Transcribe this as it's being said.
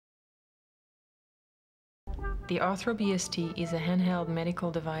The Arthro-BST is a handheld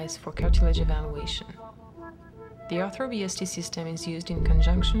medical device for cartilage evaluation. The Arthro-BST system is used in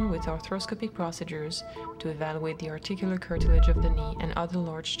conjunction with arthroscopic procedures to evaluate the articular cartilage of the knee and other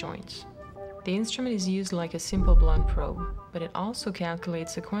large joints. The instrument is used like a simple blunt probe, but it also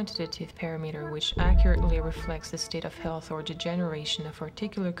calculates a quantitative parameter which accurately reflects the state of health or degeneration of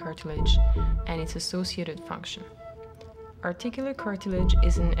articular cartilage and its associated function. Articular cartilage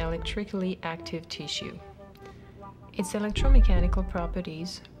is an electrically active tissue. Its electromechanical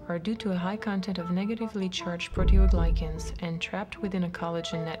properties are due to a high content of negatively charged proteoglycans entrapped within a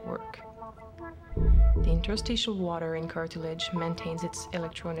collagen network. The interstitial water in cartilage maintains its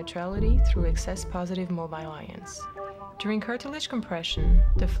electroneutrality through excess positive mobile ions. During cartilage compression,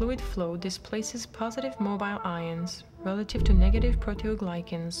 the fluid flow displaces positive mobile ions relative to negative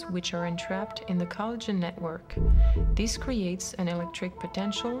proteoglycans which are entrapped in the collagen network. This creates an electric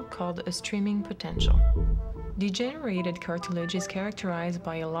potential called a streaming potential. Degenerated cartilage is characterized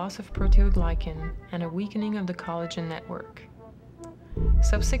by a loss of proteoglycan and a weakening of the collagen network.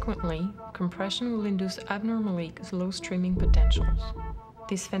 Subsequently, compression will induce abnormally low streaming potentials.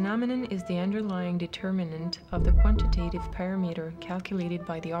 This phenomenon is the underlying determinant of the quantitative parameter calculated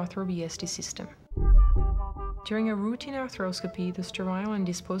by the Arthro-BST system. During a routine arthroscopy, the sterile and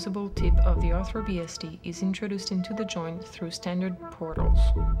disposable tip of the Arthro-BST is introduced into the joint through standard portals.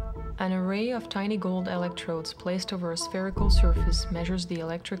 An array of tiny gold electrodes placed over a spherical surface measures the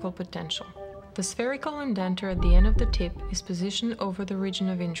electrical potential. The spherical indenter at the end of the tip is positioned over the region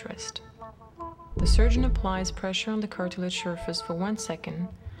of interest. The surgeon applies pressure on the cartilage surface for 1 second,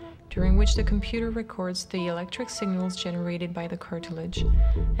 during which the computer records the electric signals generated by the cartilage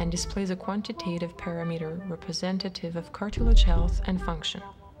and displays a quantitative parameter representative of cartilage health and function.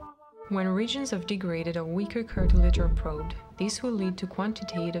 When regions of degraded or weaker cartilage are probed, this will lead to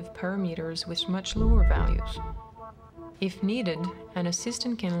quantitative parameters with much lower values. If needed, an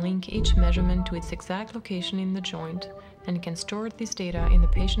assistant can link each measurement to its exact location in the joint and can store this data in the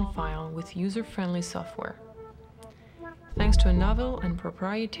patient file with user-friendly software. Thanks to a novel and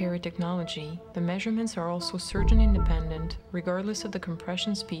proprietary technology, the measurements are also surgeon-independent, regardless of the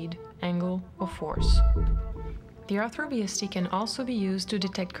compression speed, angle, or force. The Arthro-BST can also be used to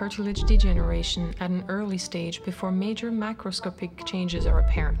detect cartilage degeneration at an early stage before major macroscopic changes are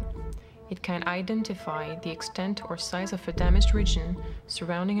apparent. It can identify the extent or size of a damaged region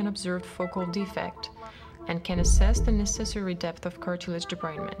surrounding an observed focal defect and can assess the necessary depth of cartilage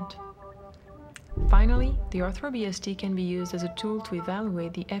debridement. Finally, the Arthro-BST can be used as a tool to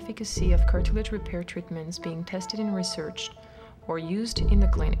evaluate the efficacy of cartilage repair treatments being tested in research or used in the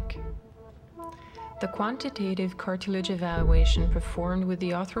clinic. The quantitative cartilage evaluation performed with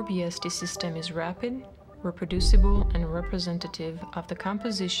the Arthro-BST system is rapid, reproducible, and representative of the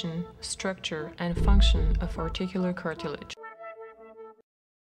composition, structure, and function of articular cartilage.